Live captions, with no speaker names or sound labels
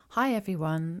Hi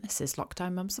everyone, this is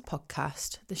Lockdown Mums, the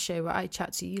podcast, the show where I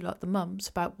chat to you lot, the mums,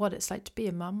 about what it's like to be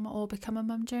a mum or become a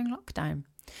mum during lockdown.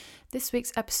 This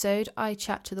week's episode, I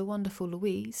chat to the wonderful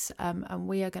Louise, and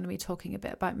we are going to be talking a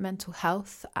bit about mental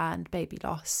health and baby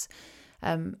loss.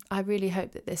 I really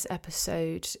hope that this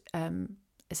episode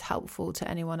is helpful to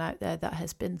anyone out there that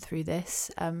has been through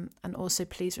this. And also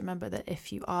please remember that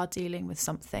if you are dealing with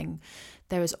something,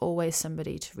 there is always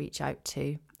somebody to reach out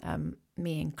to,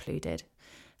 me included.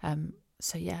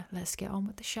 So yeah, let's get on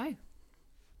with the show.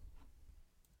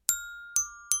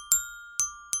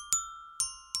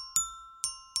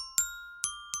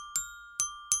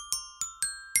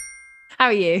 How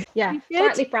are you? Yeah,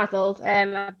 slightly frazzled.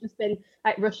 I've just been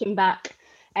rushing back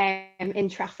in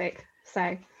traffic.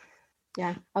 So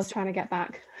yeah, I was trying to get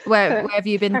back. Where have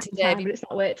you been today? But it's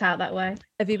not worked out that way.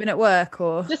 Have you been at work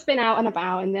or? Just been out and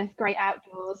about in the great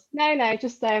outdoors. No,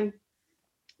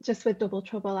 just with double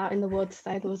trouble out in the woods.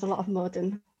 So there was a lot of mud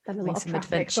and then a lot of traffic.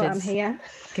 Adventures. So I'm here.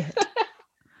 Good.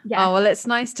 Yeah. Oh well, it's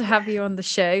nice to have you on the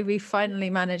show. We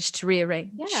finally managed to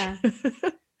rearrange. Yeah.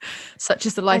 Such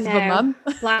is the life of a mum.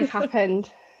 Life happened.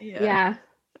 Yeah.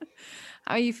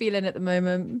 How are you feeling at the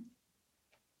moment?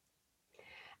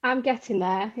 I'm getting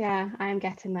there. Yeah, I am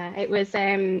getting there. It was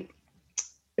a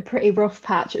pretty rough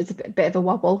patch. It was a bit of a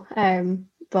wobble.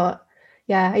 But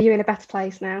yeah, are you in a better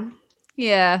place now?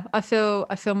 Yeah, I feel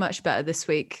much better this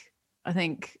week. I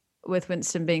think with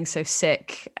Winston being so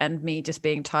sick and me just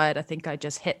being tired, I think I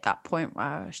just hit that point where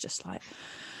I was just like,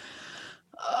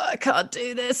 oh, I can't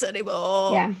do this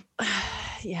anymore. Yeah.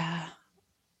 Yeah.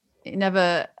 It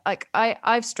never, like,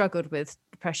 I've struggled with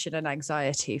depression and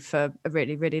anxiety for a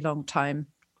really, really long time.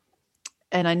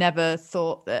 And I never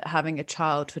thought that having a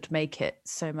child would make it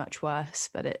so much worse.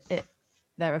 But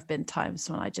there have been times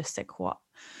when I just think, what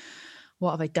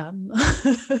have I done?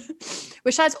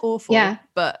 Which sounds awful. Yeah.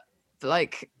 But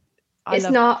like,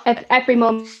 every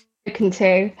mum spoken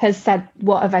to has said,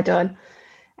 what have I done?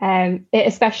 It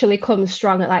especially comes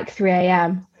strong at like 3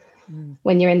 a.m.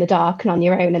 when you're in the dark and on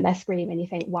your own and they're screaming. You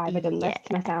think, why have I done this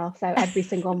to myself? So every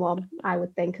single mum, I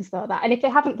would think, has thought that. And if they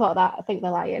haven't thought that, I think they're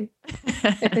lying.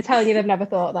 If they're telling you they've never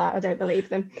thought that, I don't believe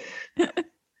them.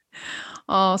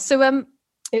 Oh, so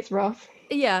it's rough.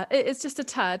 Yeah, it's just a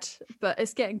tad, but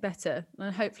it's getting better.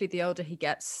 And hopefully the older he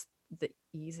gets, the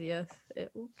easier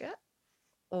it will get.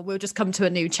 Or we'll just come to a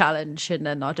new challenge and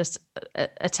then I'll just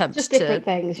attempt just different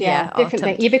things. Yeah, different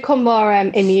things. You become more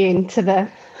immune to the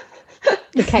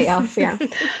chaos. Yeah.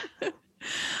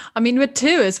 I mean, with 2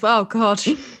 as well. God,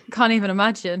 can't even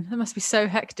imagine. It must be so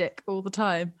hectic all the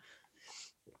time.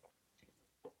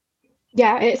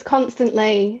 Yeah, it's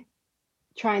constantly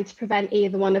trying to prevent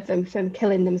either one of them from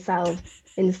killing themselves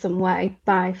in some way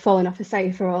by falling off a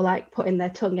sofa or like putting their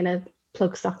tongue in a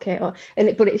plug socket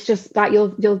but it's just like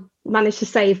you'll manage to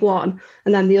save one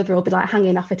and then the other will be like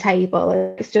hanging off a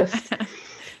table. It's just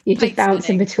you're just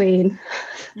bouncing between.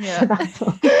 Yeah.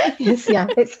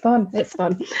 It's fun.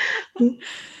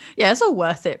 Yeah, it's all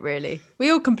worth it, really.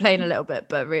 We all complain a little bit,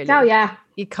 but really,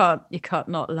 you can't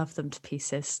not love them to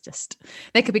pieces. Just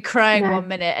they could be crying 1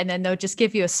 minute and then they'll just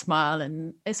give you a smile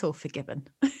and it's all forgiven.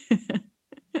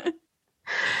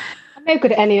 I'm no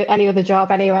good at any other job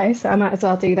anyway, so I might as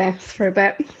well do this for a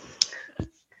bit.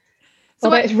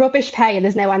 Although it's rubbish pay and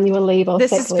there's no annual leave or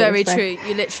this is very true.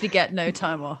 You literally get no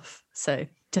time off, so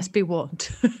just be warned.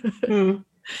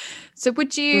 So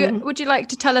would you like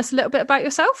to tell us a little bit about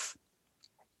yourself?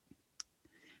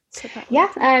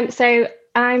 So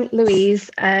I'm Louise.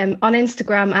 On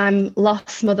Instagram I'm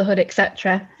Lost Motherhood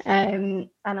etc. And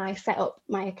I set up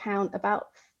my account about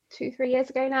 2-3 years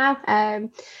ago now,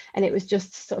 and it was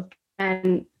just sort of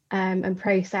and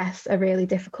process a really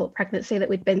difficult pregnancy that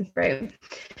we'd been through.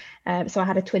 So I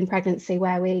had a twin pregnancy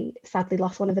where we sadly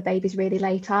lost one of the babies really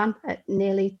late on at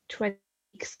nearly 20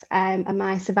 weeks, and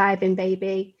my surviving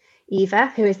baby Eva,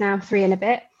 who is now 3 and a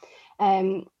bit,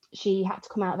 she had to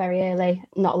come out very early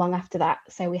not long after that,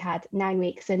 so we had 9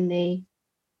 weeks in the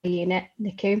unit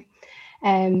NICU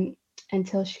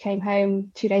until she came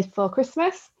home 2 days before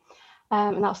Christmas,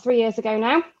 and that's 3 years ago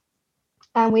now.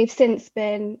 And we've since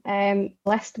been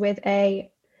blessed with a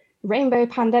rainbow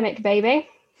pandemic baby,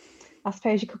 I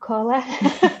suppose you could call her.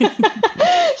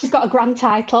 She's got a grand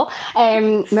title,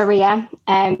 Maria,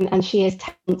 and she is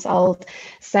 10 months old.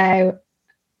 So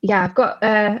yeah, I've got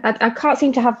I can't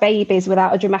seem to have babies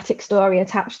without a dramatic story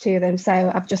attached to them. So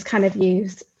I've just kind of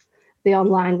used the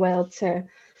online world to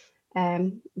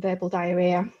verbal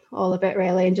diarrhea all a bit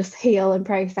really, and just heal and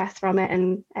process from it,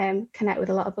 and connect with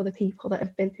a lot of other people that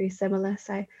have been through similar.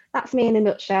 So that's me in a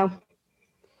nutshell.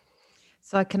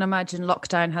 So I can imagine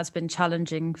lockdown has been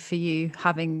challenging for you,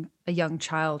 having a young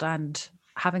child and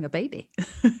having a baby.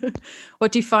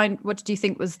 What did you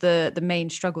think was the main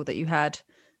struggle that you had?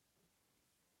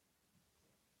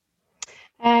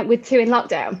 With 2 in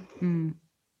lockdown.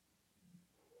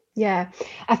 Yeah,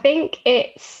 I think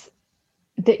it's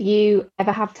that you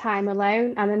ever have time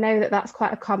alone, and I know that that's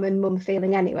quite a common mum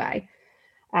feeling anyway.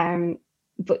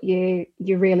 But you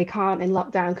really can't in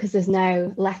lockdown because there's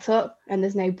no let up and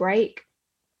there's no break.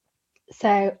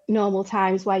 So normal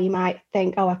times where you might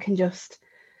think, oh, I can just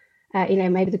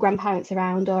maybe the grandparents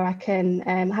around, or I can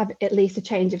have at least a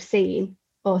change of scene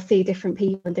or see different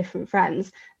people and different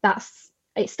friends.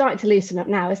 It's starting to loosen up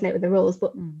now, isn't it, with the rules?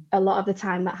 But a lot of the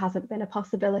time that hasn't been a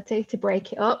possibility to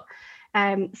break it up.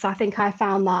 So I think I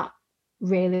found that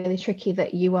really, really tricky,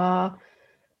 that you are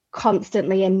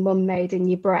constantly in mum mode in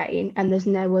your brain and there's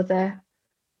no other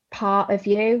part of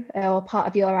you or part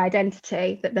of your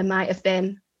identity that there might have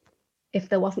been if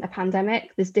there wasn't a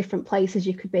pandemic. There's different places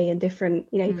you could be in, different,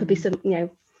 you could be some,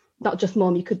 not just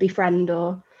mum, you could be friend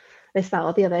or this, that,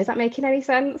 or the other. Is that making any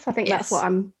sense? I think Yes, that's what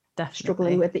I'm definitely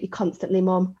struggling with, that you're constantly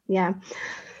mum. Yeah.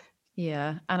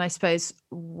 And I suppose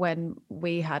when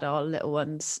we had our little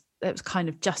ones, it was kind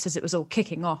of just as it was all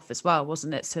kicking off as well,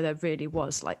 wasn't it? So there really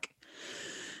was like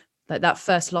that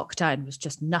first lockdown was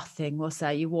just nothing, was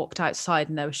there? You walked outside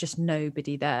and there was just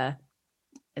nobody there.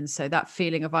 And so that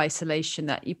feeling of isolation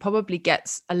that you probably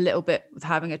get a little bit with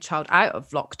having a child out of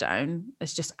lockdown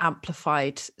is just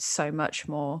amplified so much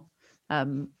more.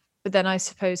 But then I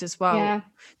suppose as well,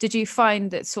 Did you find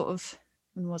that sort of,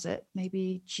 when was it,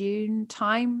 maybe June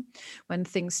time, when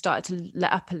things started to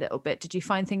let up a little bit? Did you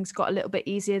find things got a little bit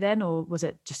easier then, or was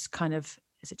it just has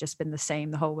it just been the same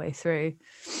the whole way through?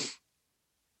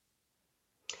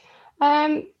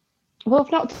 Well,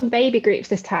 I've not done baby groups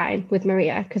this time with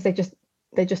Maria because they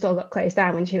just all got closed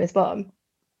down when she was born.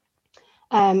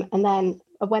 And then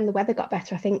when the weather got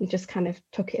better, I think you just kind of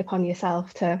took it upon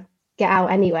yourself to get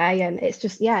out anyway. And it's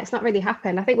just, it's not really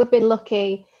happened. I think we've been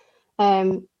lucky.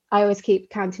 I always keep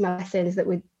counting my blessings that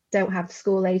we don't have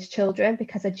school-age children,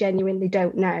 because I genuinely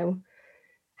don't know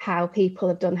how people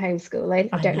have done homeschooling.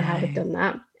 I don't know how they've done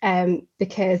that,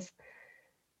 because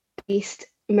at least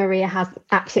Maria has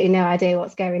absolutely no idea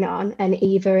what's going on, and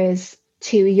Eva is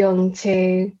too young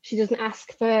she doesn't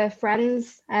ask for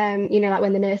friends. Like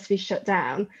when the nursery's shut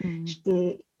down, she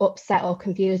isn't upset or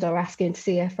confused or asking to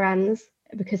see her friends,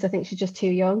 because I think she's just too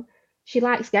young. She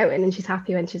likes going and she's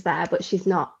happy when she's there, but she's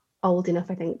not old enough,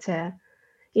 I think, to,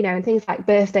 and things like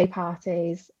birthday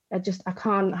parties. I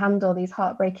can't handle these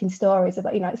heartbreaking stories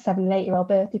about, like 7 and 8 year old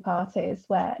birthday parties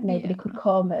where nobody could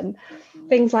come and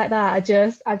things like that. I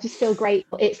just feel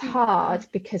grateful. It's hard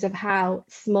because of how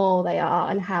small they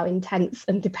are and how intense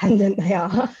and dependent they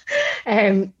are.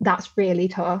 That's really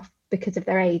tough because of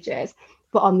their ages.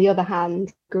 But on the other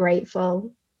hand,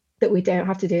 grateful that we don't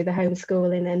have to do the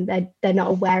homeschooling, and they're not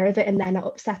aware of it and they're not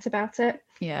upset about it.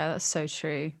 Yeah, that's so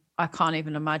true. I can't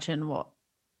even imagine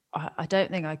I don't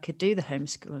think I could do the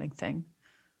homeschooling thing.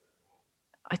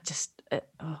 It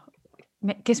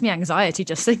gives me anxiety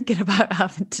just thinking about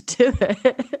having to do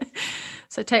it.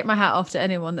 So take my hat off to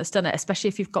anyone that's done it, especially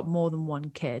if you've got more than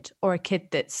one kid, or a kid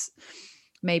that's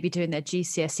maybe doing their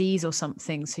GCSEs or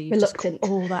something. So you've just got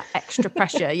all that extra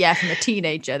pressure, from a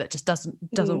teenager that just doesn't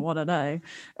want to know.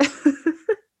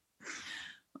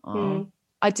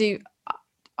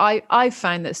 I've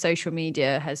found that social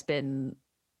media has been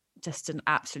just an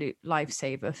absolute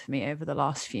lifesaver for me over the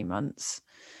last few months,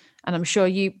 and I'm sure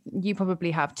you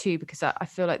probably have too, because I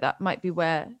feel like that might be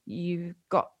where you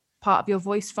got part of your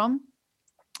voice from,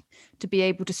 to be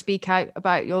able to speak out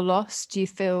about your loss.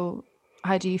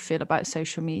 How do you feel about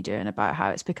social media and about how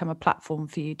it's become a platform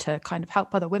for you to kind of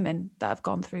help other women that have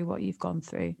gone through what you've gone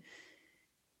through?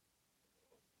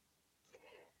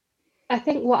 I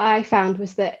think what I found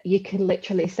was that you can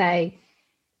literally say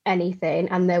anything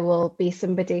and there will be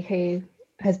somebody who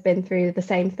has been through the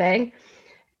same thing,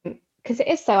 because it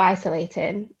is so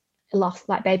isolating.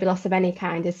 Baby loss of any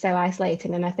kind is so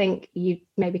isolating, and I think you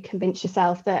maybe convince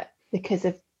yourself that because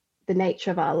of the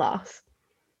nature of our loss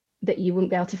that you wouldn't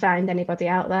be able to find anybody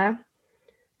out there,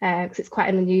 because it's quite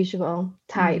an unusual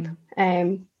type.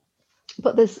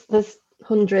 But there's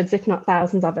hundreds, if not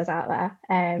thousands, of us out there,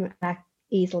 and I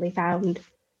easily found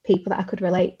people that I could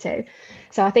relate to.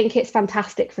 So I think it's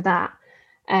fantastic for that.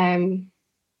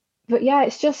 But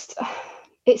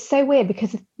it's so weird,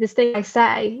 because there's things I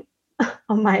say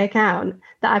on my account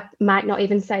that I might not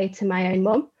even say to my own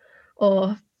mum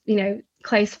or,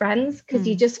 close friends, because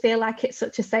you just feel like it's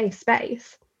such a safe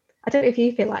space. I don't know if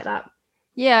you feel like that.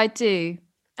 Yeah, I do.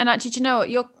 And actually, do you know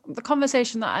what? The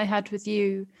conversation that I had with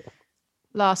you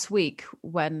last week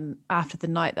when after the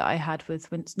night that I had with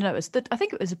Winston. No, I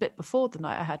think it was a bit before the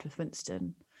night I had with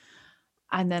Winston.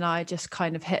 And then I just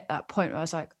kind of hit that point where I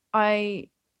was like, I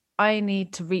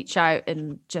need to reach out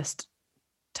and just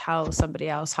tell somebody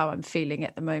else how I'm feeling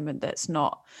at the moment that's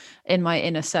not in my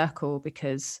inner circle,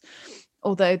 because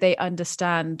although they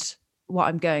understand what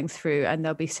I'm going through and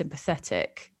they'll be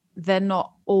sympathetic, they're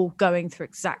not all going through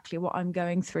exactly what I'm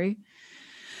going through.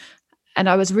 And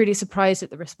I was really surprised at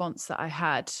the response that I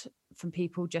had from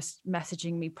people just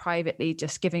messaging me privately,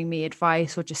 just giving me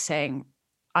advice, or just saying,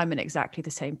 I'm in exactly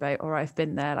the same boat, or I've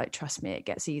been there, like, trust me, it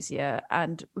gets easier.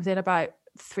 And within about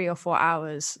 3 or 4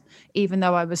 hours, even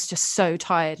though I was just so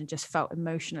tired and just felt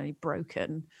emotionally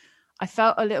broken, I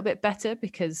felt a little bit better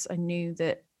because I knew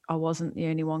that I wasn't the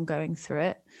only one going through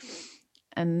it.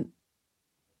 And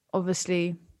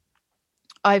obviously,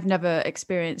 I've never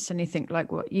experienced anything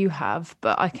like what you have,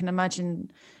 but I can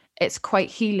imagine it's quite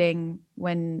healing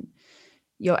when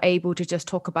you're able to just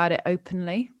talk about it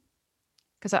openly.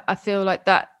 Because I feel like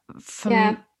that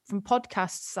from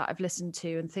podcasts that I've listened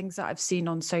to and things that I've seen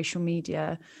on social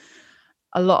media,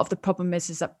 a lot of the problem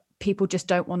is that people just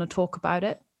don't want to talk about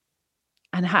it.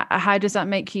 And how does that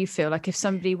make you feel? Like, if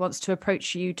somebody wants to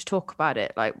approach you to talk about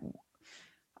it, like,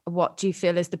 what do you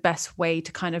feel is the best way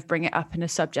to kind of bring it up in a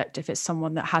subject if it's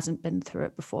someone that hasn't been through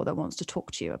it before that wants to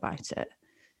talk to you about it?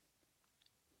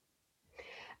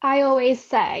 I always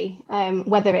say,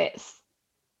 whether it's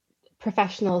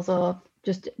professionals or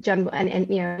just general, and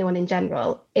anyone in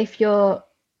general, if you're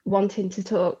wanting to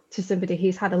talk to somebody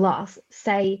who's had a loss,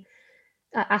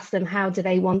 ask them, how do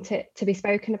they want it to be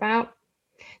spoken about?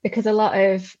 Because a lot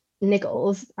of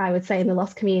niggles, I would say, in the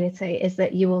loss community is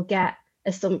that you will get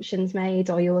assumptions made,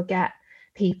 or you will get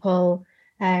people,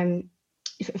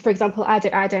 for example, I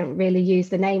don't really use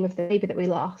the name of the baby that we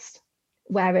lost,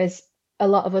 whereas a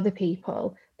lot of other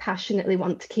people passionately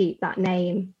want to keep that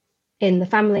name in the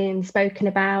family and spoken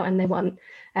about, and they want,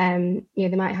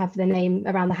 they might have their name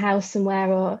around the house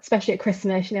somewhere, or especially at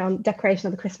Christmas, on decoration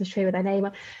of the Christmas tree with their name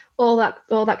on, all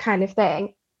that kind of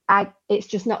thing. It's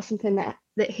just not something that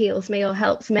heals me or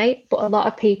helps me, but a lot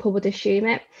of people would assume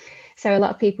it. So a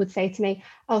lot of people would say to me,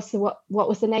 oh, so what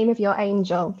was the name of your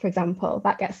angel, for example?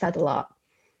 That gets said a lot.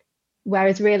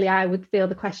 Whereas really, I would feel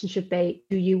the question should be,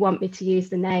 do you want me to use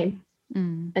the name?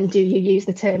 And do you use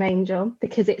the term angel?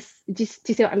 Because do you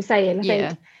see what I'm saying? I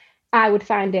think I would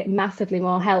find it massively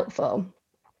more helpful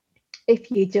if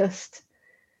you just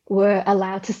were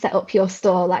allowed to set up your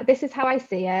store. Like, this is how I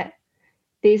see it.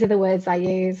 These are the words I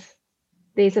use.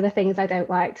 These are the things I don't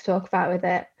like to talk about with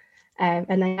it. And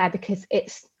then, because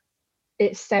it's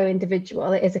so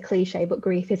individual. It is a cliche, but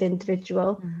grief is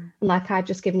individual. And like I've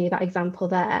just given you that example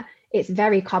there, it's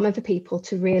very common for people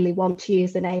to really want to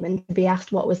use the name and be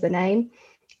asked what was the name.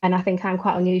 And I think I'm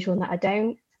quite unusual in that I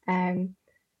don't.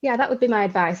 That would be my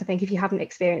advice. I think if you haven't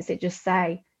experienced it, just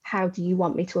say, how do you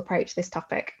want me to approach this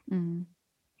topic?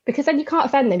 Because then you can't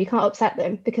offend them, you can't upset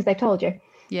them because they've told you.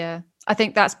 Yeah, I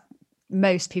think that's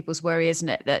most people's worry, isn't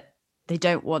it? That they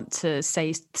don't want to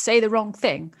say the wrong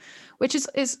thing, which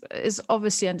is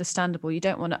obviously understandable. You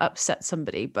don't want to upset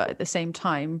somebody, but at the same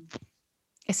time,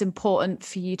 it's important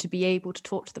for you to be able to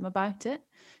talk to them about it,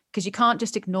 because you can't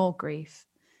just ignore grief.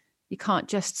 You can't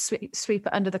just sweep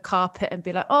it under the carpet and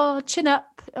be like, oh, chin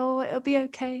up, oh, it'll be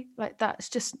okay. Like, that's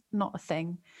just not a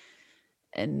thing.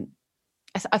 And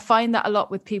I find that a lot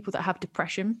with people that have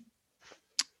depression.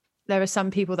 There are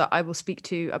some people that I will speak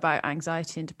to about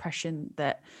anxiety and depression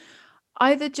that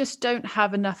either just don't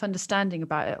have enough understanding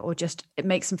about it, or just it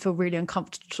makes them feel really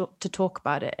uncomfortable to talk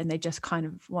about it, and they just kind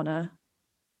of want to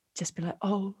just be like,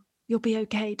 oh, you'll be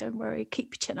okay, don't worry,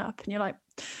 keep your chin up. And you're like,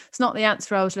 it's not the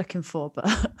answer I was looking for, but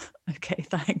okay,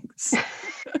 thanks.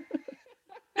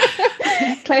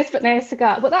 Close but no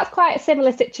cigar. But that's quite a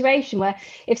similar situation, where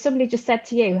if somebody just said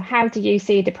to you, how do you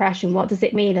see depression, what does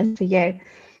it mean for you,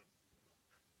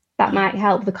 that might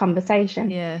help the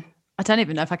conversation. Yeah, I don't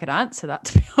even know if I could answer that,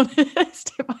 to be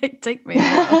honest. It might take me a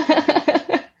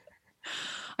while.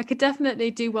 I could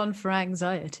definitely do one for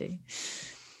anxiety.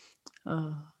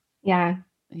 Oh, yeah.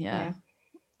 I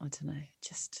don't know,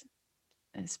 just,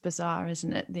 it's bizarre,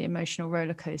 isn't it, the emotional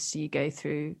roller coaster you go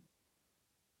through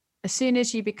as soon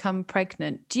as you become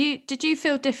pregnant. Did you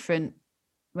feel different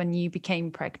when you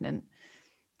became pregnant,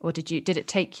 or did it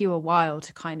take you a while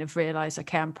to kind of realize,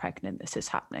 okay, I'm pregnant, this is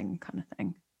happening, kind of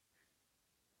thing?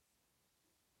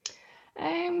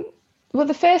 Well,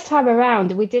 the first time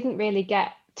around, we didn't really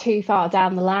get too far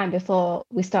down the line before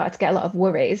we started to get a lot of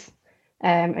worries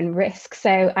and risks.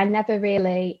 So I never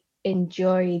really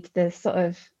enjoyed the sort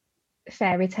of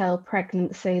fairy tale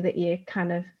pregnancy that you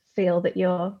kind of feel that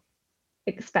you're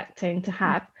expecting to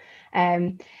have.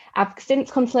 I've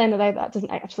since come to learn that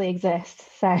doesn't actually exist.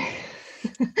 So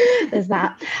there's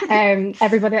that.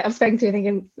 Everybody that I've spoken to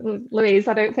thinking, Louise,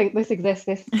 I don't think this exists,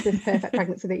 this perfect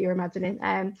pregnancy that you're imagining.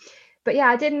 But yeah,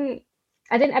 I didn't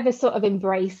ever sort of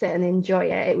embrace it and enjoy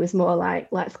it. It was more like,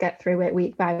 let's get through it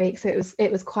week by week. So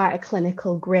it was quite a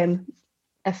clinical, grim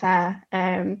affair.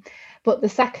 But the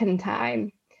second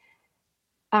time,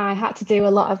 I had to do a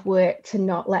lot of work to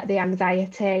not let the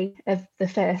anxiety of the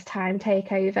first time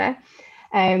take over.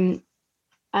 And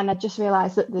I just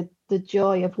realised that the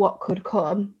joy of what could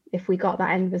come if we got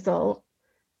that end result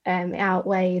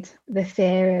outweighed the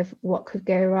fear of what could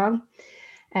go wrong.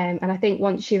 And I think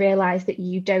once you realise that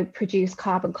you don't produce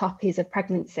carbon copies of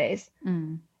pregnancies,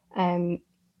 you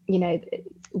know,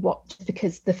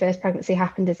 because the first pregnancy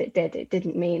happened as it did, it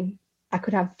didn't mean I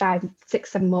could have 5,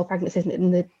 6, 7 more pregnancies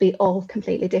and they'd be all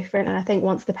completely different. And I think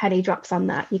once the penny drops on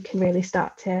that, you can really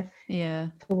start to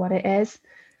for what it is.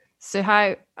 So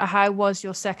how was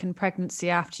your second pregnancy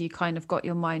after you kind of got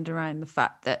your mind around the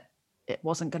fact that it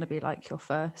wasn't going to be like your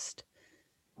first?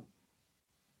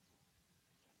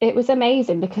 It was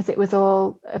amazing because it was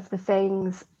all of the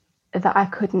things that I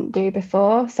couldn't do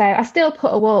before. So I still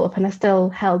put a wall up and I still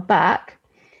held back.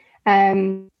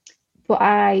 But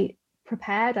I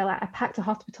prepared, I packed a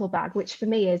hospital bag, which for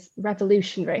me is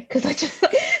revolutionary because I just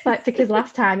because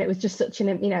last time it was just such an,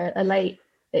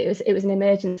 it was an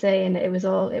emergency and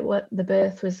the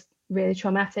birth was really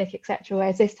traumatic, etc.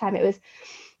 Whereas this time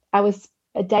I was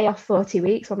a day off 40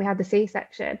 weeks when we had the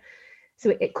C-section. So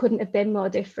it couldn't have been more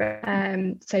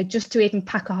different. So just to even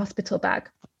pack a hospital bag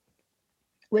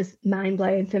was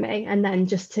mind-blowing for me. And then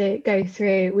just to go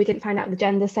through, we didn't find out the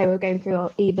gender, so we were going through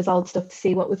all Eva's old stuff to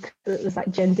see what was like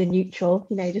gender neutral,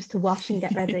 just to wash and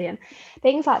get ready and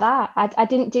things like that. I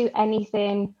didn't do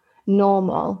anything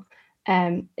normal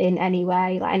in any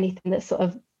way, like anything that's sort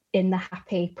of in the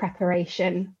happy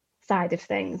preparation side of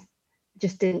things.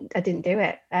 I didn't do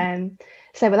it.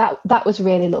 So that was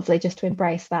really lovely just to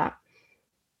embrace that.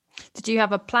 Did you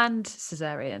have a planned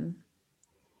cesarean?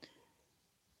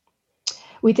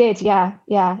 We did, yeah.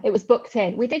 It was booked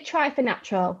in. We did try for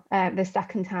natural the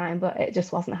second time, but it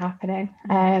just wasn't happening.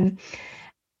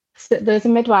 So there was a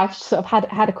midwife sort of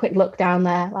had a quick look down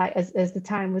there, like as the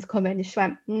time was coming, and she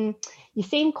went, "You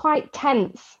seem quite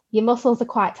tense. Your muscles are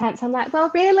quite tense." I'm like, "Well,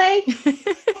 really?"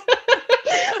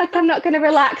 Like, I'm not going to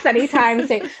relax anytime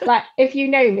soon. Like, if you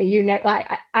know me, like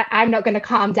I'm not going to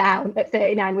calm down at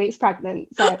 39 weeks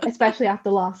pregnant, so especially after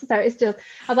loss. So it's just,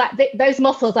 I was like, those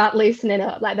muscles aren't loosening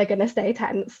up, like they're going to stay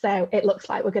tense. So it looks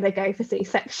like we're going to go for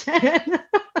C-section.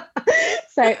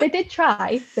 So they did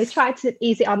try. They tried to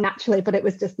ease it on naturally, but it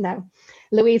was just no.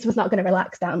 Louise was not going to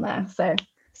relax down there. So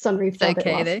sunroof. It's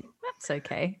okay, though. That's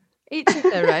okay. Each of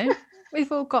their own.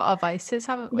 We've all got our vices,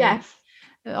 haven't we? Yes.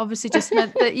 It obviously just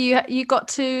meant that you got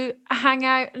to hang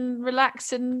out and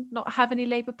relax and not have any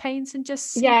labour pains and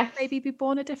just maybe be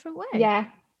born a different way. Yeah.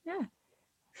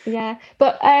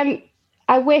 But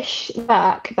I wish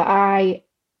back that I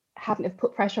hadn't have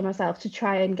put pressure on myself to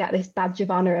try and get this badge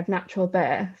of honour of natural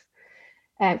birth,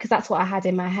 because that's what I had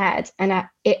in my head, and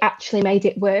it actually made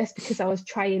it worse because I was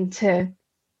trying to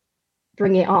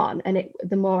bring it on, and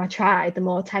the more I tried, the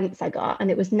more tense I got, and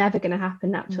it was never going to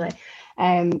happen naturally.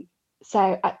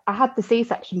 So I had the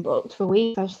C-section booked for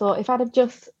weeks. I just thought if I'd have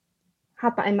just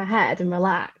had that in my head and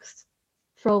relaxed,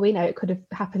 for all we know, it could have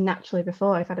happened naturally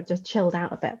before if I'd have just chilled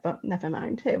out a bit. But never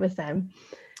mind, it was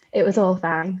all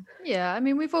fine. Yeah, I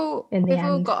mean, we've all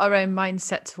got our own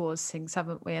mindset towards things,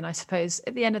 haven't we? And I suppose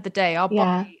at the end of the day, our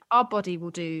body will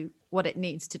do what it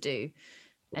needs to do,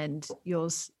 and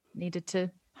yours needed to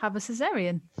have a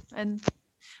cesarean. And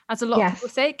as a lot of people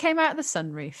say, it came out of the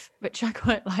sunroof, which I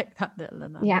quite like that little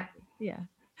enough. Yeah.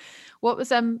 What was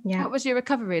your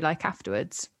recovery like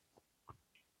afterwards?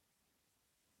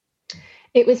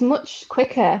 It was much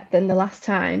quicker than the last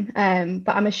time,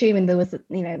 but I'm assuming there was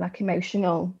like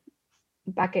emotional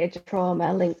baggage,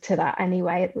 trauma linked to that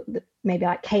anyway. It maybe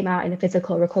like came out in a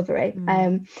physical recovery,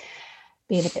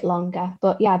 being a bit longer.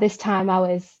 But yeah, this time I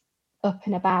was up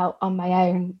and about on my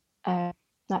own,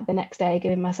 like the next day,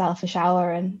 giving myself a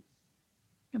shower and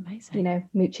amazing,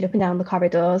 mooching up and down the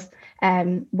corridors.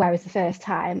 Whereas the first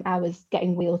time I was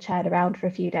getting wheelchaired around for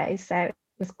a few days, so it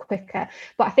was quicker.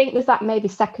 But I think there's that maybe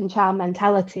second child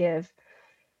mentality of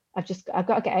I've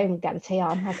got to get home and get the tea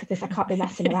on. I can't be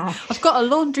messing around. I've got a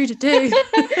laundry to do.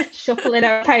 Shuffling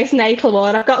a postnatal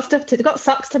one. I've got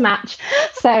socks to match.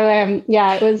 So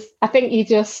it was. I think you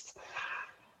just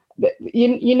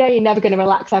you're never going to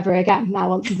relax ever again now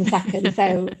once it's a second.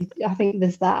 So I think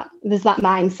there's that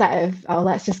mindset of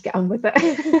let's just get on with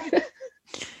it.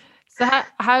 So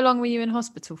how long were you in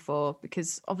hospital for?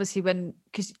 Because obviously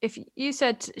because if you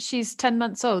said she's 10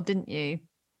 months old, didn't you?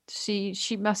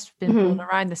 She must have been born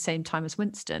around the same time as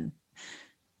Winston.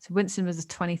 So Winston was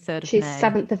the 23rd of May. She's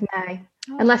 7th of May.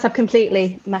 Unless I've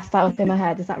completely messed that up in my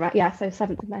head. Is that right? Yeah, so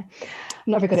 7th of May. I'm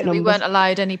not very good at numbers. We weren't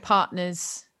allowed any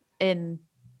partners in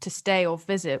to stay or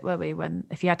visit, were we,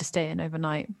 if you had to stay in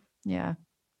overnight? Yeah.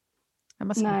 That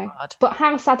must be hard. But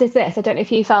how sad is this? I don't know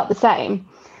if you felt the same.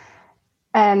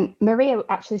 Maria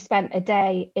actually spent a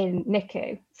day in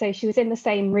NICU. So she was in the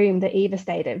same room that Eva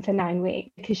stayed in for 9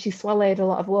 weeks because she swallowed a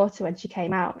lot of water when she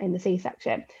came out in the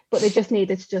C-section. But they just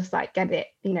needed to just like get it,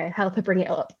 help her bring it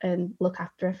up and look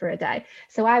after her for a day.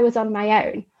 So I was on my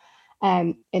own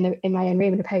in my own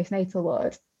room in a postnatal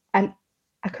ward. And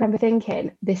I can remember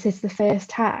thinking, this is the first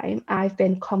time I've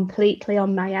been completely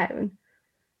on my own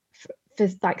for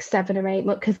like 7 or 8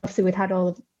 months, because obviously we'd had all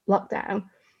of lockdown.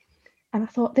 And I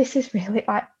thought, this is really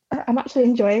like, I'm actually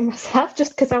enjoying myself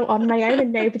just because I'm on my own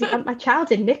and my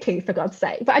child's in NICU, for God's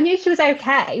sake. But I knew she was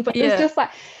okay. But it was just like,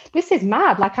 this is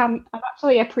mad. Like I'm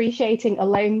actually appreciating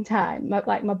alone time. My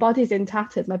body's in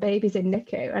tatters, my baby's in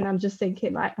NICU. And I'm just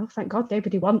thinking like, oh, thank God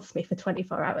nobody wants me for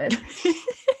 24 hours.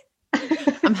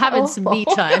 I'm having some me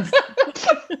time.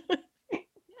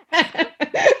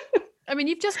 I mean,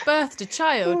 you've just birthed a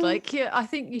child. Like, I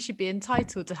think you should be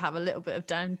entitled to have a little bit of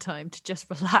downtime to just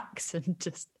relax and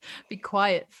just be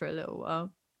quiet for a little while.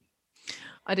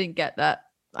 I didn't get that.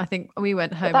 I think we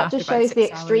went home. But that just shows the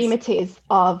extremities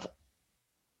of.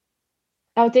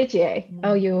 Oh, did you? Mm.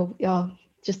 Oh, you're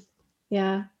just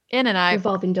in and out,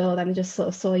 revolving door. Then just sort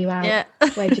of saw you out. Yeah.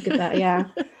 Where'd you get that? Yeah,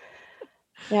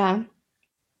 yeah.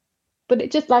 But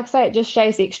it just, like I say, it just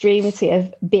shows the extremity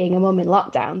of being a mum in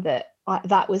lockdown,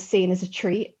 that was seen as a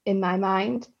treat in my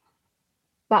mind.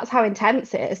 That's how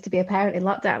intense it is to be a parent in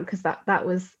lockdown, because that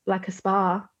was like a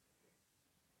spa.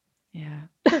 Yeah.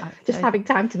 Just having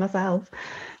time to myself.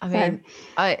 I mean,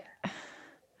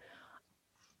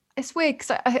 it's weird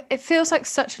because it feels like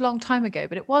such a long time ago,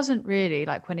 but it wasn't really,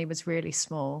 like when he was really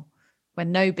small,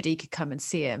 when nobody could come and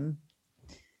see him.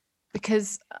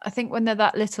 Because I think when they're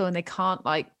that little and they can't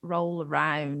like roll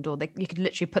around, or you could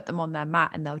literally put them on their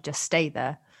mat and they'll just stay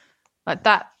there. Like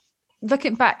that,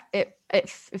 looking back, it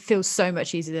feels so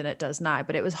much easier than it does now,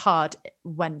 but it was hard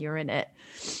when you're in it.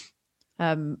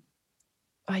 I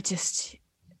just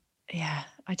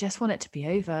want it to be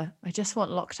over. I just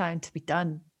want lockdown to be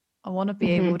done. I want to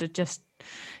be able to just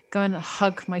go and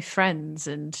hug my friends,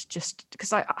 and just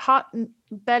because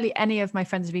barely any of my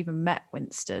friends have even met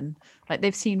Winston. Like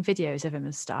they've seen videos of him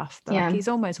and stuff, but like, he's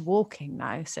almost walking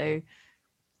now. So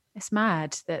it's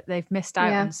mad that they've missed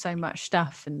out on so much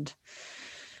stuff. And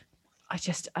I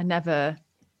never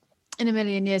in a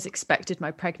million years expected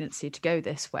my pregnancy to go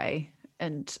this way.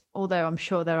 And although I'm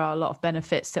sure there are a lot of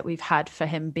benefits that we've had for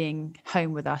him being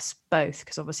home with us both,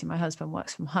 because obviously my husband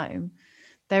works from home,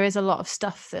 there is a lot of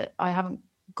stuff that I haven't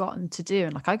gotten to do.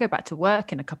 And like I go back to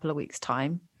work in a couple of weeks'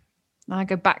 time, and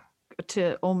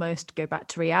I almost go back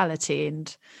to reality.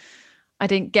 And I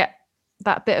didn't get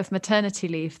that bit of maternity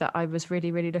leave that I was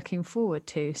really, really looking forward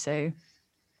to. So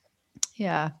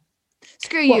yeah.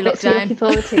 Screw you, lockdown. What are you looking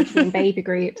forward to? Do you mean baby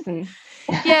groups and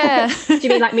yeah? Do you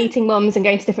mean like meeting mums and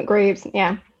going to different groups?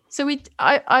 Yeah. So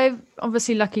I'm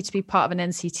obviously lucky to be part of an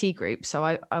NCT group.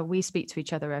 So we speak to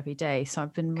each other every day. So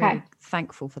I've been really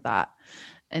thankful for that.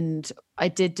 And I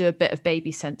did do a bit of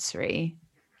baby sensory,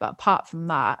 but apart from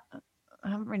that, I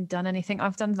haven't really done anything.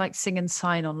 I've done like sing and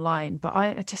sign online, but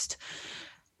I just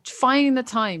finding the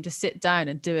time to sit down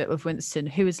and do it with Winston,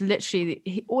 who is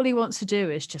literally all he wants to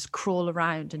do is just crawl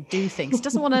around and do things.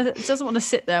 Doesn't want to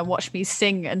sit there and watch me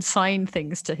sing and sign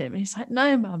things to him. And he's like,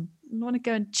 no, Mum, I want to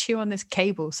go and chew on this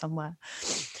cable somewhere.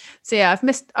 So yeah, I've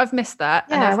missed that.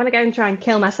 Yeah, I want to go and try and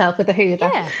kill myself with a Hoover.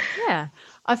 Yeah.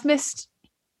 I've missed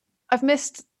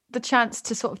the chance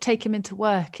to sort of take him into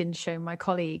work and show my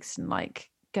colleagues and like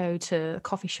go to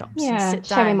coffee shops and sit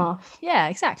down. Show him off. Yeah,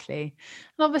 exactly.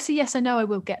 And obviously, yes, I know I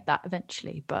will get that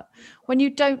eventually, but when you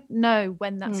don't know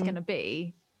when that's going to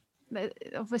be,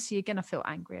 obviously you're going to feel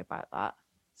angry about that.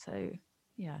 So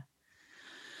yeah.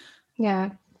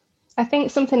 I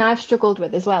think something I've struggled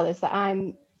with as well is that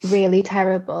I'm really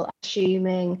terrible at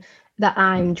assuming that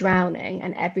I'm drowning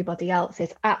and everybody else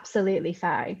is absolutely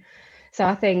fine. So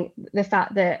I think the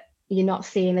fact that you're not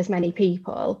seeing as many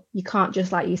people, you can't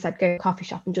just, like you said, go to a coffee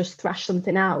shop and just thrash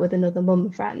something out with another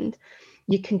mum friend.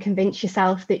 You can convince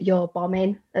yourself that you're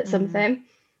bombing at something.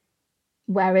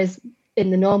 Whereas in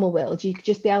the normal world, you could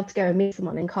just be able to go and meet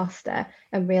someone in Costa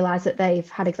and realise that they've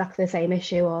had exactly the same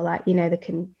issue, or like, they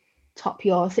can top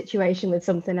your situation with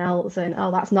something else, and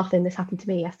oh, that's nothing, this happened to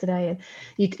me yesterday, and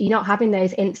you're not having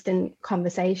those instant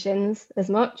conversations as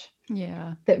much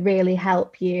that really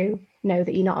help you know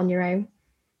that you're not on your own.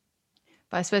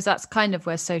 But I suppose that's kind of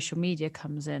where social media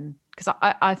comes in, because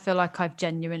I feel like I've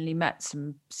genuinely met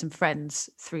some friends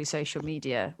through social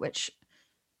media, which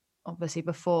obviously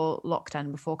before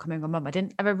lockdown, before coming on mum, I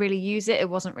didn't ever really use it. It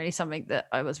wasn't really something that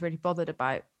I was really bothered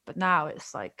about. But now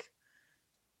it's like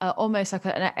almost like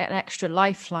an extra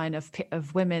lifeline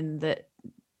of women that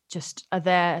just are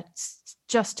there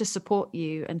just to support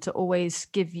you and to always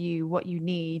give you what you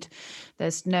need.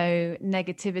 There's no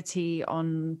negativity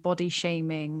on body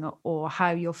shaming or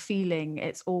how you're feeling.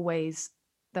 It's always,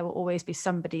 there will always be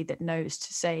somebody that knows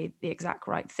to say the exact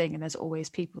right thing, and there's always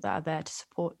people that are there to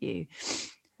support you.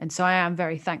 And so I am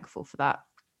very thankful for that.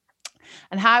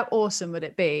 And how awesome would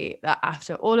it be that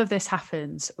after all of this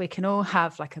happens, we can all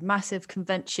have like a massive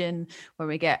convention where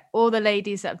we get all the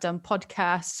ladies that have done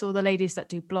podcasts, all the ladies that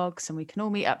do blogs, and we can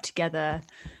all meet up together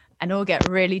and all get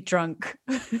really drunk.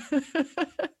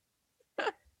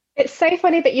 It's so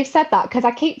funny that you've said that, because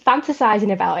I keep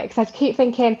fantasizing about it, because I keep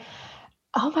thinking,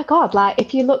 oh my God, like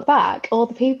if you look back, all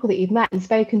the people that you've met and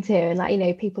spoken to, and like, you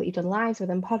know, people that you've done lives with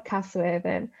and podcasts with,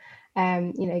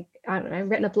 and you know, I don't know,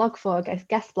 written a blog for, a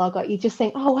guest blog, or you just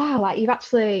think, oh wow, like you've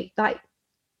actually, like,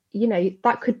 you know,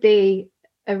 that could be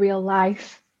a real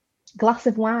life glass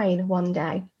of wine one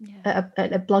day at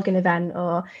a blogging event,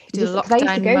 or just, I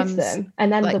used to go to them,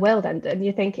 and then like, the world ended, and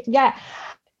you think, yeah.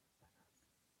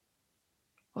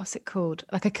 What's it called?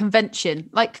 Like a convention,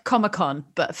 like Comic-Con,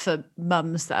 but for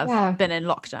mums that have been in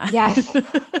lockdown. Yes.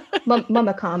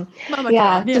 Mumacon.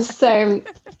 Yeah, just so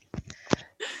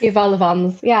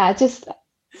Evolve-ons. Yeah, just,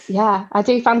 yeah, I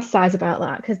do fantasize about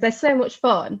that, because they're so much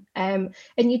fun. And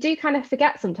you do kind of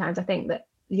forget sometimes, I think, that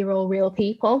you're all real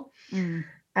people. You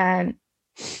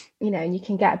know, and you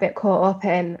can get a bit caught up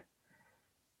in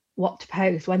what to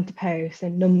post, when to post,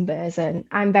 and numbers. And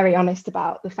I'm very honest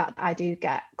about the fact that I do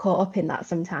get caught up in that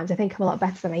sometimes. I think I'm a lot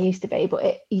better than I used to be,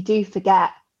 but you do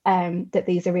forget that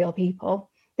these are real people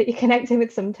that you're connecting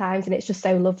with sometimes, and it's just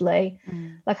so lovely.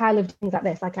 Like, I love things like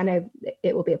this. Like, I know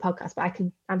it will be a podcast, but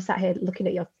I'm sat here looking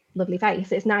at your lovely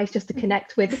face. It's nice just to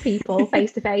connect with people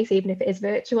face to face, even if it is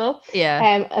virtual.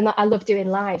 And I love doing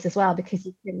lives as well, because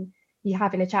you're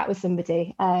having a chat with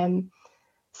somebody.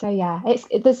 So yeah,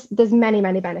 there's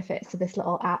many benefits to this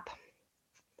little app.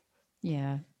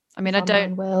 Yeah, I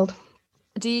mean, world.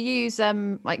 Do you use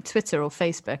like Twitter or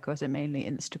Facebook, or is it mainly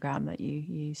Instagram that you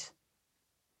use?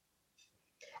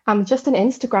 I'm just an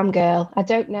Instagram girl. I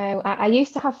don't know. I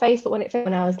used to have Facebook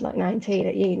when I was like 19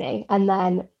 at uni, and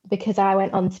then because I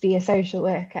went on to be a social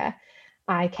worker,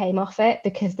 I came off it,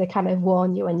 because they kind of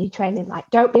warn you when you're training, like,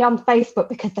 don't be on Facebook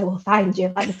because they will find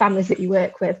you, like the families that you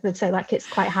work with. And so like it's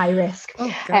quite high risk.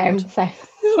 So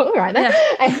all right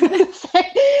then.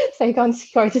 So you go on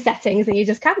security settings and you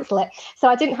just cancel it. So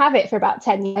I didn't have it for about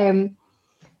 10 years.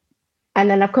 And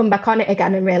then I've come back on it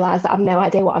again and realised that I've no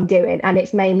idea what I'm doing. And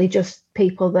it's mainly just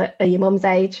people that are your mum's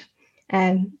age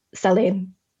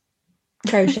selling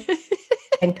crochet.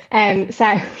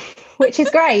 So, which is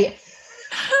great.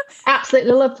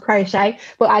 Absolutely love crochet,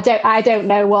 but I don't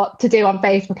know what to do on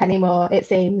Facebook anymore. It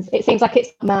seems like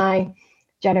it's my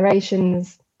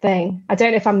generation's thing. I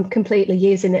don't know if I'm completely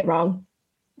using it wrong.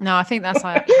 No, I think that's how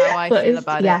I feel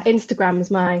about it. Yeah, Instagram is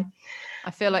mine. I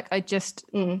feel like I just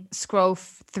scroll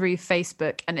through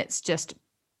Facebook and it's just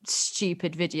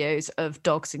stupid videos of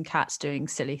dogs and cats doing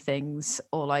silly things,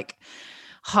 or like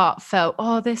heartfelt,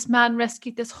 oh, this man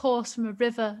rescued this horse from a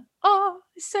river. Oh,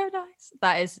 it's so nice.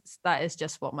 That is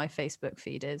just what my Facebook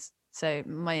feed is. So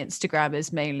my Instagram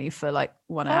is mainly for like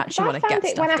when I actually want to get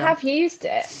stuff done. When I have used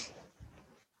it.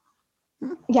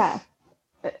 Yeah.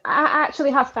 I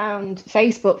actually have found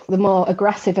Facebook the more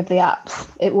aggressive of the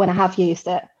apps when I have used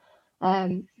it.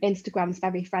 Instagram's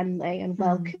very friendly and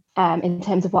welcome in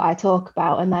terms of what I talk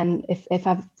about, and then if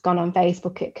I've gone on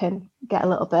Facebook, it can get a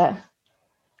little bit,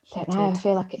 I don't know, I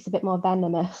feel like it's a bit more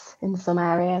venomous in some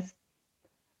areas.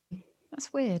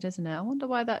 That's weird, isn't it? I wonder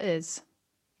why that is.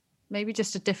 Maybe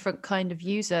just a different kind of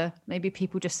user. Maybe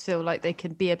people just feel like they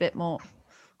can be a bit more,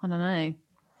 I don't know, I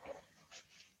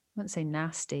wouldn't say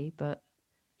nasty, but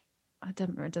it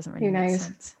doesn't really make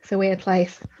sense. It's a weird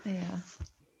place. Yeah.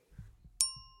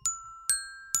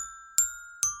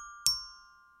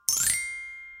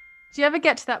 Do you ever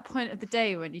get to that point of the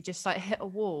day when you just like hit a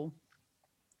wall?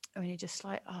 When you're just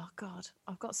like, oh God,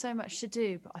 I've got so much to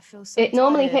do, but I feel so tired.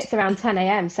 Normally hits around 10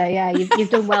 a.m. So yeah, you've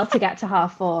done well to get to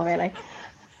 4:30, really.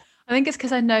 I think it's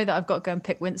because I know that I've got to go and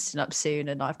pick Winston up soon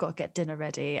and I've got to get dinner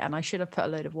ready and I should have put a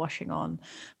load of washing on.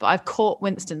 But I've caught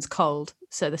Winston's cold.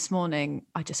 So this morning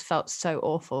I just felt so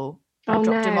awful. I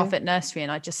dropped him off at nursery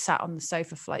and I just sat on the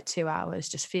sofa for like 2 hours,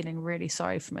 just feeling really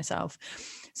sorry for myself.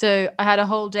 So I had a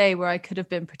whole day where I could have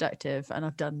been productive and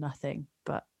I've done nothing,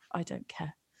 but I don't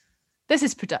care. This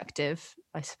is productive,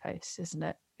 I suppose, isn't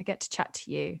it? I get to chat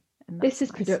to you. And this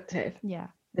is nice. productive. Yeah.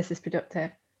 This is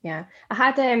productive. Yeah. I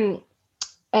had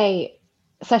a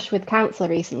session with a counsellor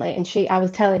recently, and I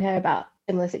was telling her about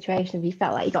a similar situation. If you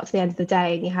felt like you got to the end of the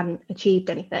day and you hadn't achieved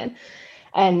anything,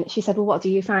 and she said, well, what do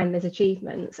you find as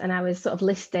achievements? And I was sort of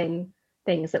listing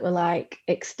things that were like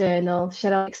external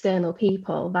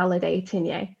people validating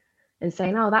you and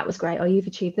saying, oh, that was great, or you've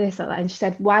achieved this or that. And she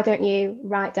said, why don't you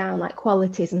write down like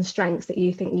qualities and strengths that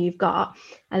you think you've got,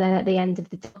 and then at the end of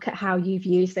the day, look at how you've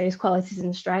used those qualities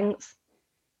and strengths,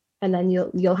 and then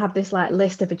you'll have this like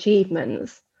list of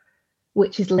achievements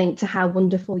which is linked to how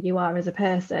wonderful you are as a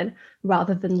person,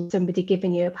 rather than somebody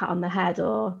giving you a pat on the head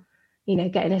or, you know,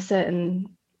 getting a certain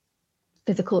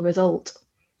physical result,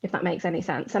 if that makes any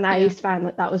sense. And I used to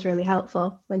find that was really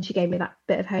helpful when she gave me that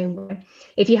bit of homework.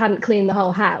 If you hadn't cleaned the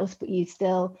whole house, but you'd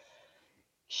still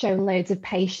shown loads of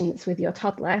patience with your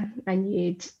toddler, and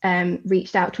you'd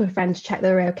reached out to a friend to check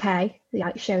they were okay,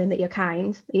 like showing that you're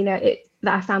kind, you know,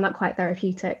 that I found that quite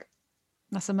therapeutic.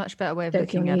 That's a much better way of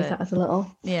looking at it. That as a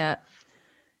little, yeah,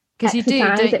 because you do,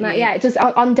 yeah. Just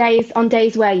on days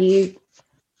where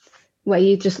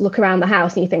you just look around the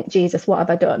house and you think, Jesus, what have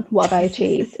I done? What have I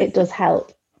achieved? It does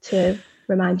help to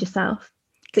remind yourself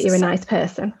that you're a nice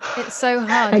person. It's so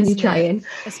hard, and you're trying,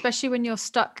 especially when you're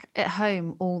stuck at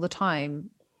home all the time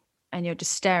and you're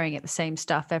just staring at the same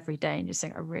stuff every day and you just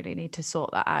think, I really need to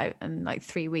sort that out. And like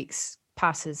 3 weeks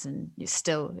passes and you're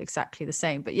still exactly the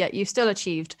same, but yet you've still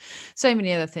achieved so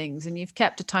many other things and you've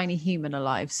kept a tiny human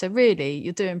alive. So really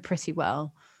you're doing pretty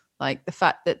well. Like the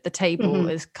fact that the table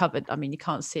is covered, I mean, you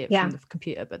can't see it from the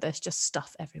computer, but there's just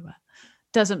stuff everywhere.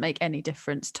 Doesn't make any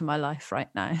difference to my life right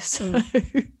now. So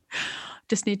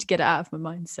just need to get it out of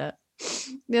my mindset.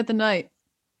 The other night,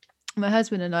 my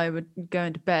husband and I were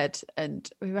going to bed and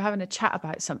we were having a chat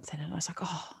about something, and I was like,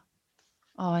 oh,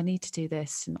 I need to do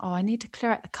this, and I need to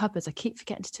clear out the cupboards. I keep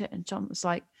forgetting to do it. And John was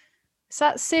like, is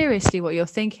that seriously what you're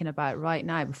thinking about right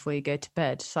now before you go to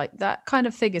bed? It's like, that kind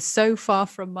of thing is so far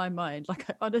from my mind. Like,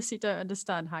 I honestly don't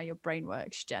understand how your brain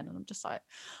works, Jen. And I'm just like,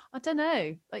 I don't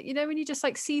know. Like, you know, when you just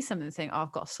like see something and think, oh,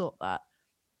 I've got to sort that.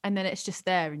 And then it's just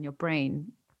there in your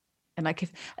brain. And like,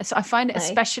 so I find it,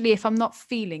 especially if I'm not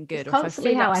feeling good, or if I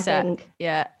feel upset,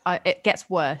 it gets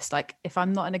worse. Like if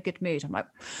I'm not in a good mood, I'm like,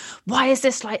 why is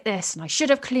this like this? And I should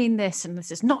have cleaned this, and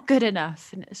this is not good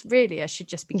enough. And it's really, I should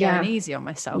just be going easy on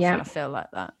myself when I feel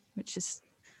like that, which is,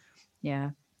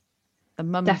 the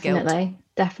mum guilt.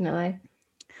 Definitely.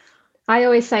 I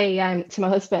always say to my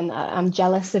husband, I'm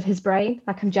jealous of his brain.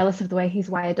 Like, I'm jealous of the way he's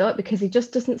wired up, because he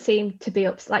just doesn't seem to be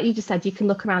up. Like you just said, you can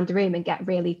look around the room and get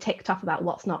really ticked off about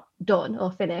what's not done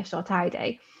or finished or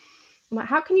tidy. I'm like,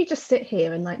 how can you just sit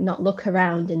here and like not look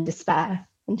around in despair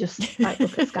and just like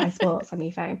look at Sky Sports on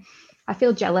your phone? I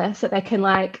feel jealous that they can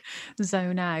like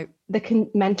zone out. They can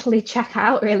mentally check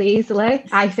out really easily.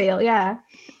 I feel,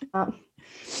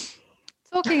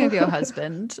 Talking of your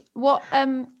husband,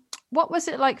 what was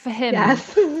it like for him?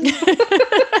 Yes.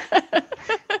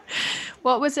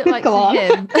 What was it like for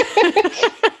him?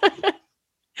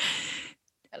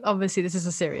 Obviously, this is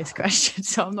a serious question,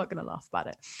 so I'm not going to laugh about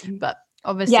it. But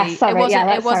obviously,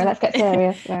 let's get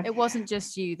serious. Yeah. It wasn't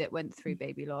just you that went through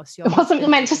baby loss. It wasn't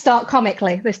meant to start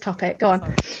comically, this topic. Go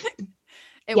on.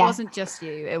 It wasn't just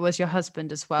you. It was your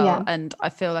husband as well. Yeah. And I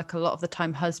feel like a lot of the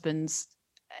time husbands,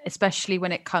 especially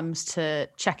when it comes to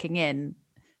checking in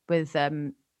with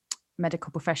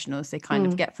medical professionals, they kind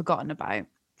of get forgotten about.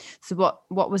 So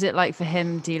what was it like for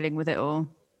him dealing with it all?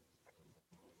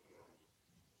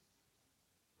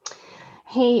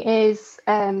 He is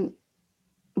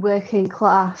working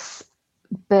class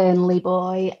Burnley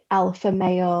boy, alpha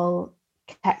male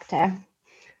character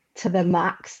to the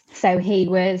max. So he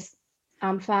was,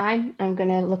 I'm fine, I'm going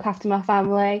to look after my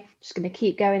family, just going to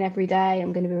keep going every day,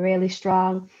 I'm going to be really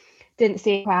strong. Didn't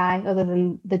see him cry other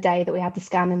than the day that we had the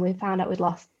scan and we found out we'd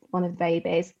lost one of the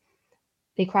babies.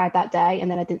 He cried that day, and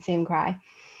then I didn't see him cry.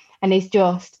 And he's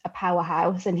just a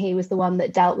powerhouse, and he was the one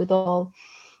that dealt with all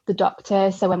the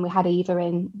doctors. So when we had Eva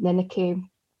in the NICU,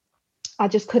 I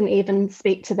just couldn't even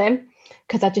speak to them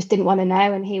because I just didn't want to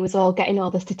know. And he was all getting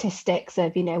all the statistics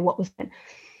of, you know, what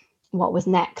was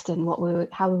next and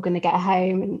how we were going to get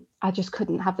home, and I just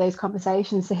couldn't have those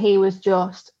conversations. So he was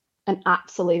just an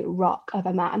absolute rock of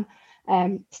a man.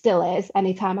 Still is.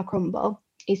 Anytime I crumble,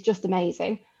 he's just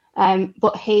amazing.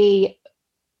 But he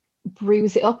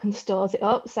brews it up and stores it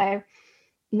up. So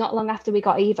not long after we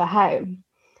got Eva home,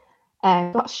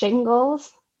 got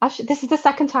shingles. This is the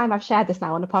second time I've shared this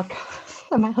now on a podcast.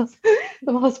 my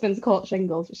husband's caught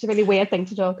shingles, which is a really weird thing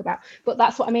to talk about. But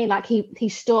that's what I mean. Like he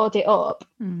stored it up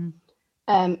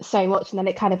so much, and then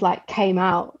it kind of like came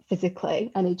out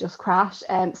physically, and he just crashed.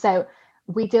 So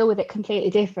we deal with it completely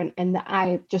different in that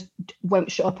I just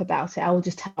won't shut up about it. I will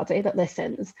just tell somebody that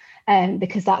listens,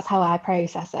 because that's how I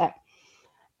process it.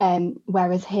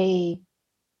 Whereas he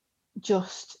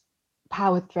just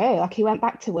powered through. Like he went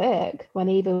back to work when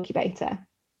Eva incubator.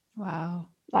 Wow.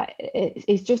 Like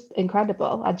it's just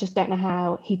incredible. I just don't know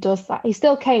how he does that. He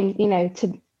still came, to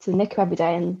the NICU every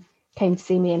day and came to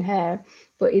see me and her,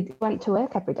 but he went to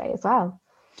work every day as well.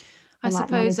 I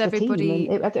suppose everybody,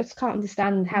 I just can't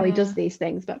understand how he does these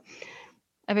things, but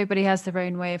everybody has their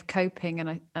own way of coping,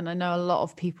 and I know a lot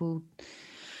of people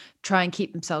try and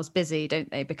keep themselves busy,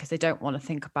 don't they, because they don't want to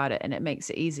think about it, and it makes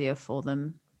it easier for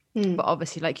them. But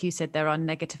obviously, like you said, there are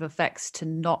negative effects to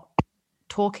not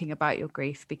talking about your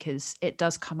grief, because it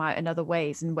does come out in other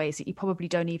ways, in ways that you probably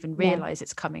don't even realize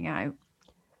it's coming out.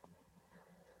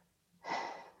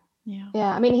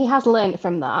 I mean, he has learned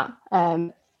from that.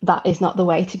 That is not the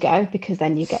way to go, because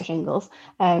then you get shingles.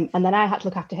 And then I had to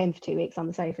look after him for 2 weeks on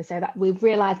the sofa, so that we've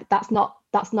realized that's not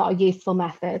a useful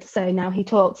method. So now he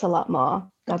talks a lot more.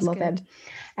 God love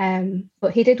him.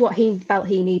 But he did what he felt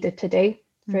he needed to do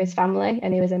for his family,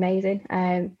 and he was amazing.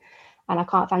 And I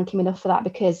can't thank him enough for that,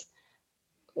 because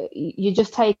you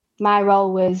just take, my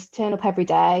role was turn up every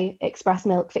day, express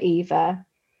milk for Eva,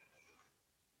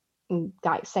 and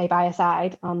like stay by her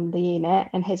side on the unit,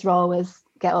 and his role was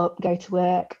get up, go to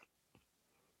work,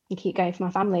 and keep going for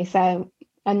my family. So,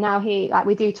 and now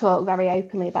we do talk very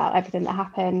openly about everything that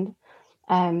happened.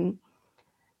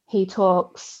 He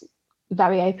talks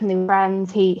very openly with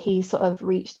friends. He sort of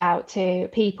reached out to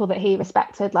people that he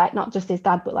respected, like not just his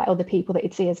dad, but like other people that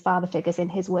he'd see as father figures in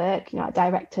his work, like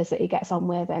directors that he gets on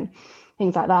with and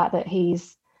things like that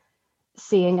he's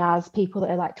seeing as people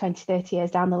that are like 20, 30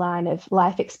 years down the line of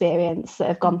life experience, that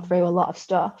have gone through a lot of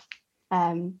stuff.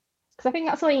 Because I think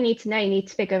that's all you need to know. You need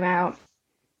to figure out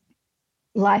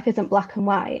life isn't black and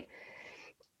white.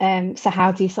 So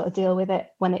how do you sort of deal with it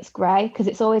when it's grey? Because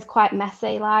it's always quite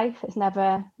messy, life. It's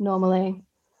never normally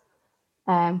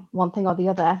one thing or the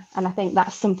other. And I think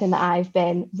that's something that I've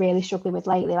been really struggling with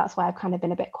lately. That's why I've kind of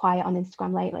been a bit quiet on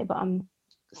Instagram lately, but I'm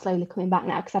slowly coming back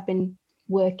now, because I've been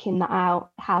working that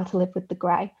out, how to live with the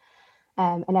grey.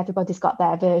 And everybody's got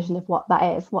their version of what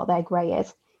that is, what their grey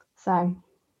is. So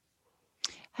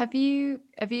have you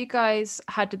guys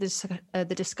had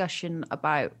the discussion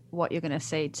about what you're going to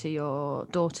say to your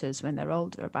daughters when they're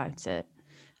older about it?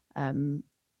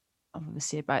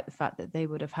 Obviously about the fact that they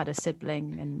would have had a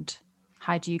sibling, and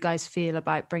how do you guys feel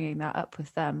about bringing that up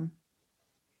with them?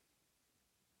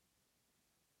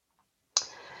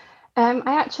 I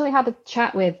actually had a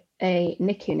chat with a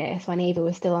NICU nurse when Eva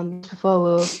was still on, before we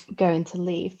were going to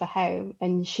leave for home,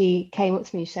 and she came up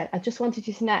to me and said, I just wanted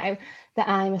you to know that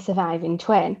I'm a surviving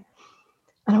twin.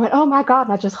 And I went, oh my God,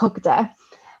 and I just hugged her.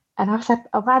 And I said,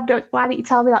 oh, why didn't you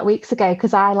tell me that weeks ago?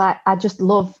 Because I just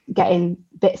love getting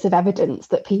bits of evidence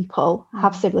that people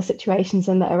have similar situations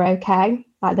and that are okay.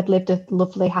 Like they've lived a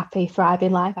lovely, happy,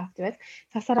 thriving life afterwards.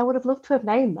 So I said, I would have loved to have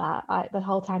known that, like the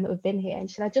whole time that we've been here. And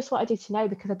she said, I just wanted you to know,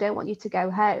 because I don't want you to go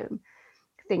home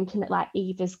thinking that like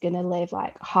Eva's going to live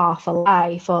like half a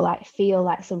life, or like feel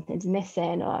like something's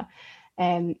missing, or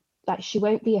like she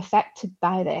won't be affected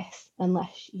by this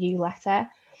unless you let her.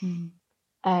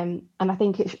 And I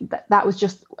think that was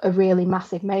just a really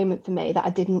massive moment for me, that I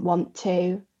didn't want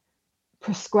to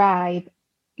prescribe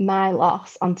my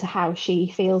loss onto how she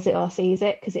feels it or sees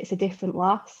it, because it's a different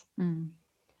loss. So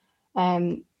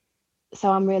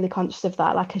I'm really conscious of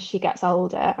that. Like as she gets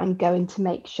older, I'm going to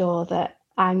make sure that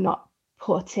I'm not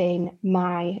putting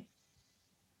my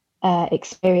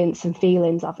experience and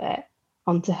feelings of it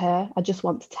onto her. I just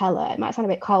want to tell her. It might sound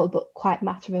a bit cold, but quite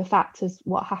matter of fact as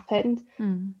what happened.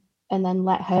 And then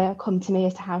let her come to me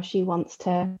as to how she wants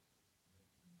to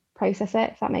process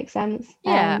it, if that makes sense.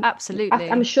 Yeah,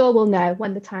 absolutely. I'm sure we'll know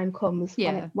when the time comes,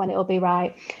 when it'll be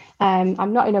right.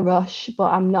 I'm not in a rush,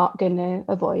 but I'm not going to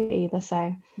avoid it either.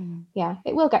 So yeah,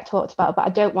 it will get talked about, but I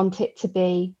don't want it to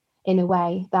be in a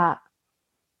way that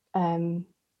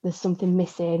there's something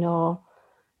missing, or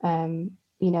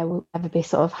we'll never be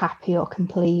sort of happy or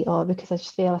complete, or because I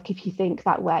just feel like if you think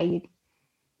that way,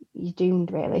 you're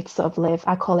doomed really to sort of live,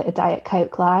 I call it a Diet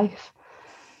Coke life,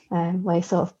 where you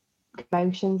sort of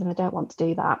emotions, and I don't want to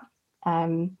do that.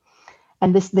 And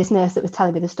this nurse that was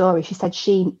telling me the story, she said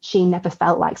she never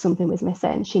felt like something was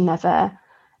missing. She never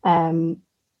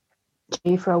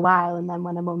do for a while. And then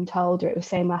when her mum told her, it was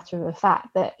so matter of fact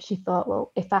that she thought,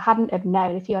 well, if I hadn't have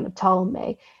known, if you hadn't have told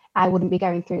me, I wouldn't be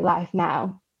going through life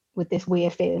now with this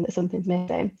weird feeling that something's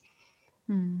missing.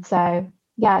 So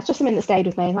yeah, it's just something that stayed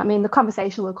with me. I mean, the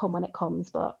conversation will come when it comes,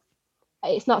 but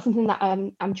it's not something that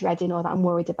I'm dreading or that I'm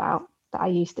worried about that I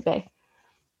used to be.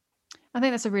 I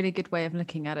think that's a really good way of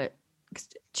looking at it.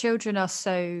 Children are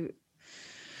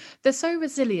they're so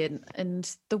resilient,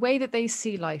 and the way that they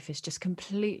see life is just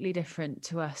completely different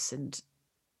to us, and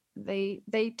they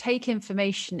take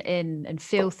information in and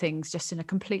feel things just in a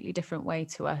completely different way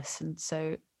to us. And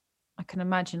so I can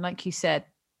imagine, like you said,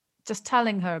 just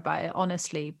telling her about it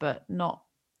honestly, but not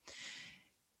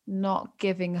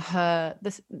giving her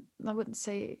this, I wouldn't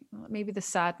say maybe the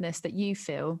sadness that you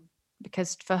feel,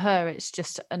 because for her it's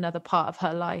just another part of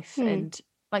her life. And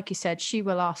like you said, she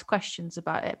will ask questions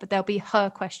about it, but there'll be her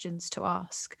questions to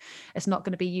ask. It's not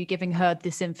going to be you giving her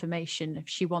this information. If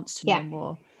she wants to know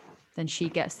more, then she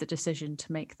gets the decision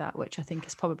to make that, which I think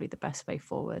is probably the best way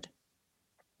forward.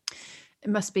 It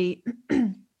must be.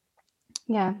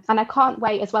 Yeah, and I can't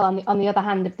wait as well on the other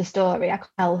hand of the story. I can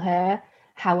tell her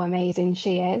how amazing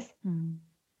she is,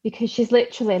 because she's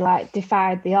literally like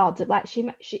defied the odds. Like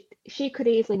she could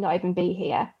easily not even be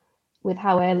here with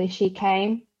how early she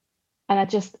came. And I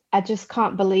just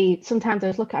can't believe. Sometimes I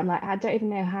just look at her, I'm like, I don't even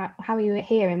know how are you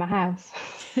here in my house?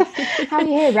 How are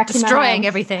you here wrecking destroying my house?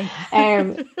 Everything?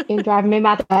 In driving me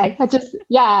mad. I just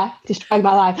destroying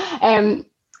my life.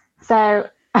 So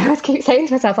I always keep saying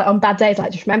to myself, like on bad days,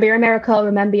 like just remember you're a miracle.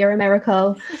 Remember you're a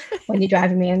miracle. When you're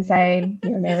driving me insane,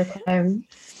 you're a miracle.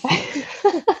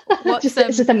 It's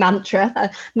just a mantra. I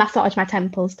massage my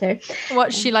temples too.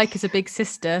 What's she like as a big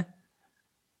sister?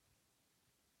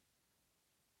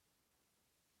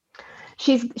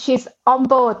 She's on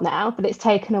board now, but it's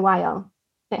taken a while.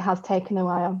 It has taken a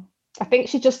while. I think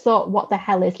she just thought, what the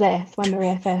hell is this, when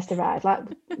Maria first arrived? Like,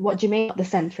 what do you mean not the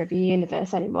centre of your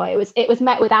universe anymore? It was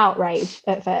met with outrage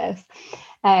at first.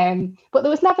 But there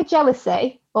was never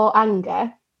jealousy or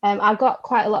anger. I've got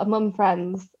quite a lot of mum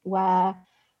friends where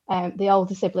the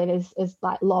older sibling is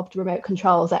like lobbed remote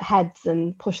controls at heads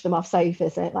and pushed them off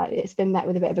sofas, and it's been met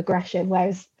with a bit of aggression,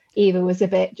 whereas Eva was a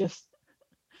bit just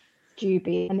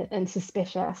dubious and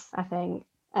suspicious, I think.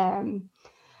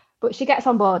 But she gets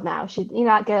on board now.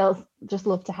 Like girls just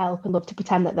love to help and love to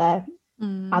pretend that they're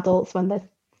adults when they're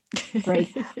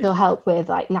 3. They'll help with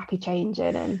like nappy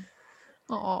changing and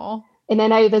in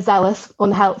an overzealous,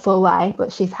 unhelpful way,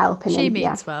 but she's helping. She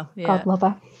means well. Yeah. God love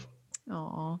her.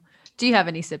 Oh, do you have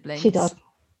any siblings? She does.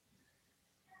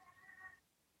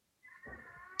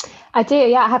 I do,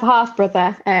 yeah. I have a half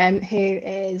brother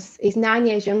he's 9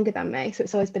 years younger than me, so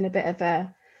it's always been a bit of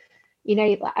a,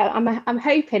 I'm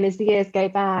hoping as the years go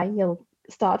by you'll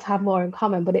start to have more in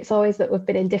common, but it's always that we've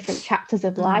been in different chapters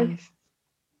of life.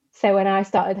 So when I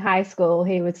started high school,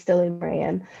 he was still in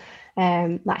Marion,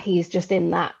 like he's just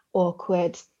in that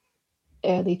awkward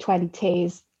early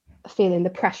 20s, feeling the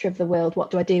pressure of the world. What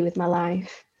do I do with my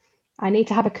life? I need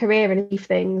to have a career and leave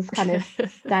things kind of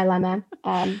dilemma.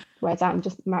 Whereas I'm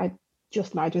just married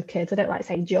with kids. I don't like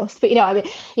saying just, but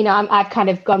I've kind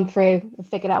of gone through and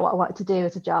figured out what I wanted to do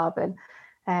as a job, and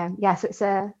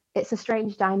so it's a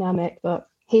strange dynamic. But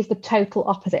he's the total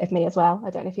opposite of me as well. I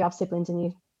don't know if you have siblings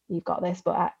and you've got this,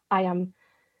 but I am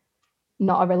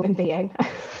not a real being.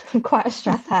 I'm quite a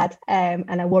stress head,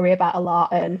 and I worry about a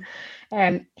lot. And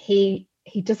he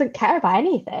doesn't care about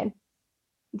anything.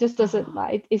 Just doesn't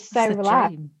like. He's so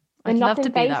relaxed. I'd love to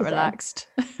be that relaxed.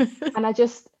 And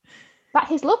but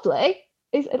he's lovely.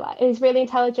 He's really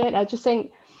intelligent. I just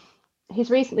think he's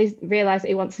recently realised that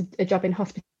he wants a job in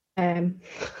hospital,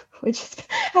 which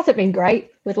hasn't been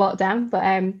great with lockdown, but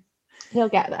he'll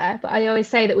get there. But I always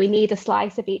say that we need a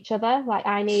slice of each other. Like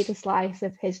I need a slice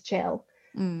of his chill.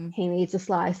 He needs a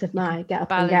slice of my get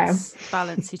up and go.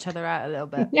 Balance each other out a little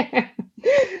bit.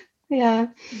 Yeah.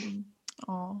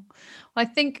 Oh, well, I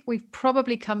think we've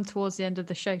probably come towards the end of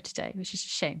the show today, which is a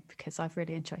shame because I've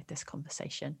really enjoyed this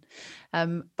conversation.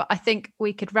 But I think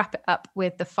we could wrap it up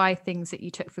with the 5 things that you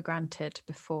took for granted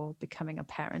before becoming a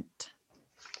parent.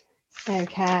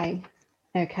 Okay.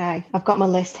 I've got my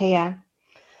list here.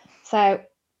 So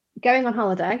going on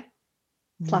holiday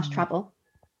 / travel,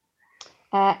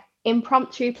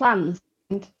 impromptu plans,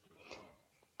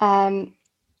 being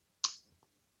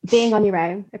on your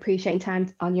own, appreciating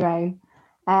time on your own,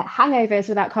 hangovers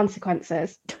without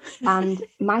consequences, and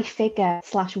my figure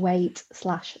 / weight /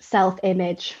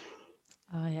 self-image.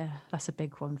 Oh yeah, that's a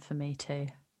big one for me too.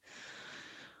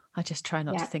 I just try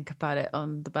not to think about it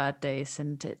on the bad days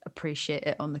and appreciate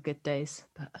it on the good days.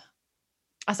 But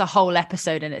that's a whole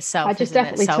episode in itself. I just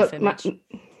definitely took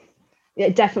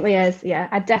It definitely is. Yeah,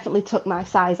 I definitely took my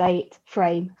size 8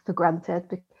 frame for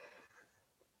granted.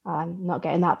 I'm not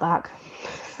getting that back.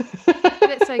 But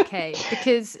it's okay,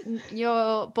 because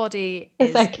your body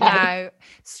is now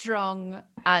strong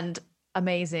and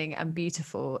amazing and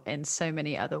beautiful in so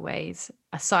many other ways.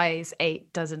 A size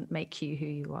 8 doesn't make you who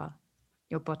you are.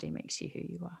 Your body makes you who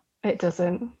you are. It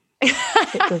doesn't.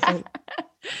 It doesn't.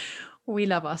 We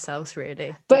love ourselves,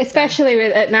 really. But especially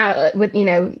with now, with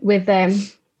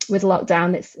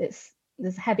lockdown, it's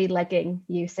there's heavy legging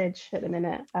usage at the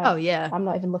minute. Oh yeah, I'm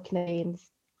not even looking at jeans.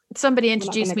 Somebody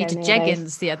introduced me to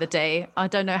jeggings the other day. I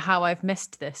don't know how I've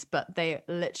missed this, but they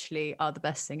literally are the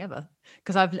best thing ever,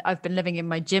 because I've been living in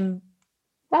my gym.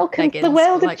 Welcome to the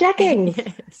world of jeggings.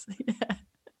 Yeah.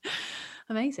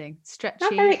 Amazing, stretchy.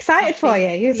 I'm very excited for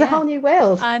you. It's a whole new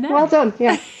world. I know. Well done.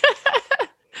 Yeah.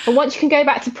 And once you can go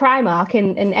back to Primark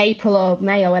in April or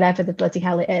May or whatever the bloody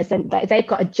hell it is, then they've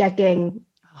got a jegging,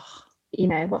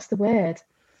 what's the word?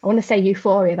 I want to say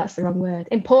euphoria, that's the wrong word.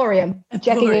 Emporium.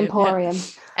 Jegging emporium. Yeah.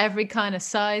 Every kind of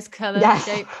size, colour,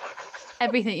 shape,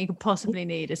 everything you could possibly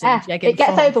need is in jegging. It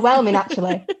gets overwhelming,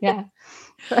 actually. Yeah.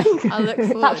 I look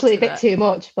forward actually to a bit too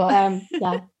much, but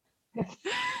yeah.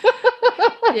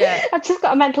 Yeah, I've just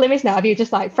got a mental image now of you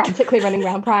just like frantically running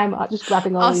around Primark, just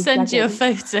grabbing all. I'll these send jeggings. you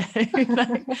a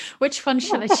photo. Which one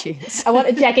shall I choose? I want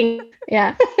a jegging.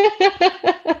 Yeah.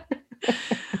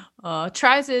 Oh,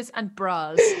 trousers and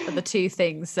bras are the two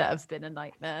things that have been a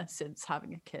nightmare since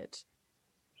having a kid.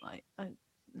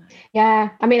 Yeah,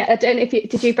 I mean, I don't know if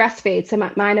did you breastfeed? So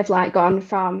mine have like gone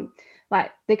from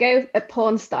like they go at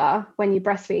porn star when you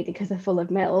breastfeed because they're full of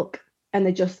milk. And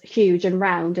they're just huge and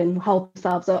round and hold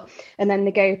themselves up. And then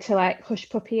they go to like hush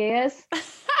puppy ears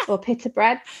or pita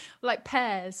bread. Like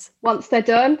pears. Once they're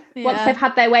done, once they've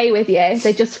had their way with you,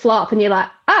 they just flop and you're like,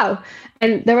 oh.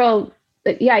 And they're all,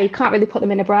 you can't really put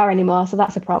them in a bra anymore. So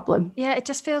that's a problem. Yeah, it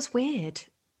just feels weird.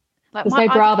 Like there's no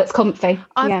bra that's comfy.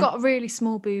 I've got really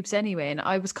small boobs anyway. And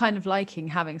I was kind of liking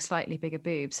having slightly bigger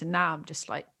boobs. And now I'm just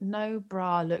like, no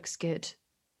bra looks good.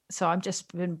 So I've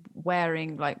just been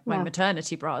wearing like my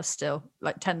maternity bras still,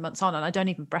 like 10 months on, and I don't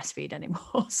even breastfeed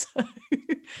anymore. So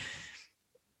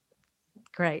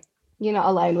great. You're not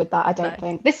alone with that, I don't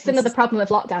think. This is another problem with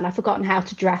lockdown. I've forgotten how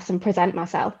to dress and present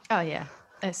myself. Oh yeah.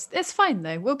 It's fine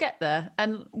though. We'll get there.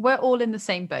 And we're all in the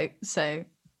same boat. So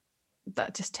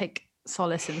that just take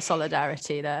solace in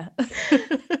solidarity there.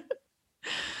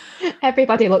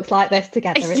 Everybody looks like this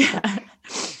together.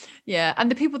 Yeah.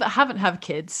 And the people that haven't had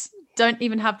kids don't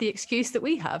even have the excuse that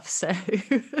we have, so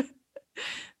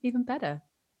even better.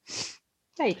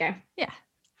 There you go. Yeah.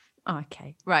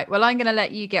 Okay, right, well, I'm going to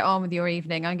let you get on with your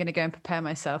evening. I'm going to go and prepare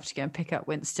myself to go and pick up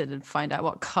Winston and find out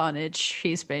what carnage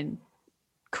she's been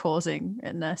causing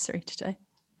in nursery today.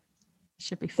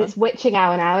 Should be fun. It's witching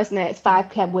hour now, isn't it? It's 5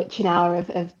 p.m. witching hour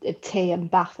of tea and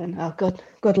bath, and oh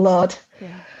good lord.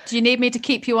 Yeah. Do you need me to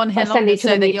keep you on here longer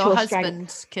so that your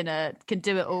husband can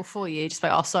do it all for you? Just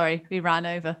like, oh sorry, we ran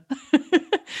over.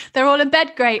 They're all in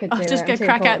bed. Great. I'll just go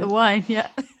crack out the wine. Yeah.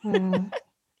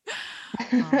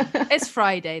 It's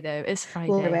Friday though. It's Friday.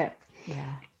 We'll do it.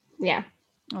 Yeah.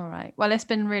 All right. Well, it's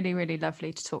been really, really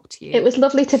lovely to talk to you. It was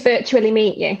lovely to virtually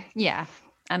meet you. Yeah.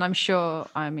 And I'm sure,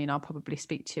 I'll probably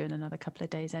speak to you in another couple of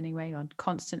days anyway,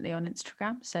 constantly on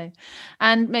Instagram. So,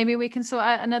 and maybe we can sort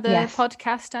out another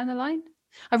podcast down the line.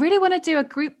 I really want to do a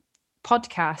group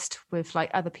podcast with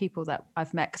like other people that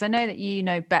I've met, because I know that you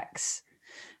know Bex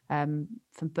from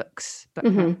Books, Book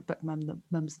Mums, Book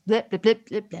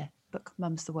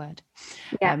Mum's the word.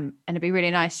 Yeah. And it'd be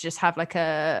really nice to just have like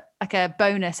a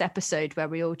bonus episode where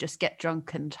we all just get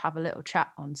drunk and have a little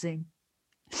chat on Zoom.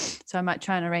 So I might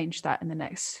try and arrange that in the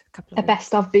next couple of weeks.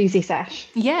 Best of boozy sesh.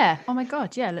 Yeah. Oh my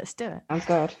God. Yeah, let's do it. Sounds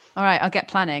good. All right, I'll get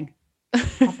planning.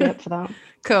 I'll be up for that.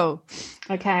 Cool.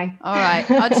 Okay. All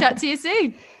right. I'll chat to you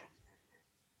soon.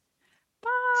 Bye.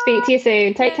 Speak to you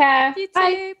soon. Take care. You too.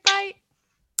 Bye.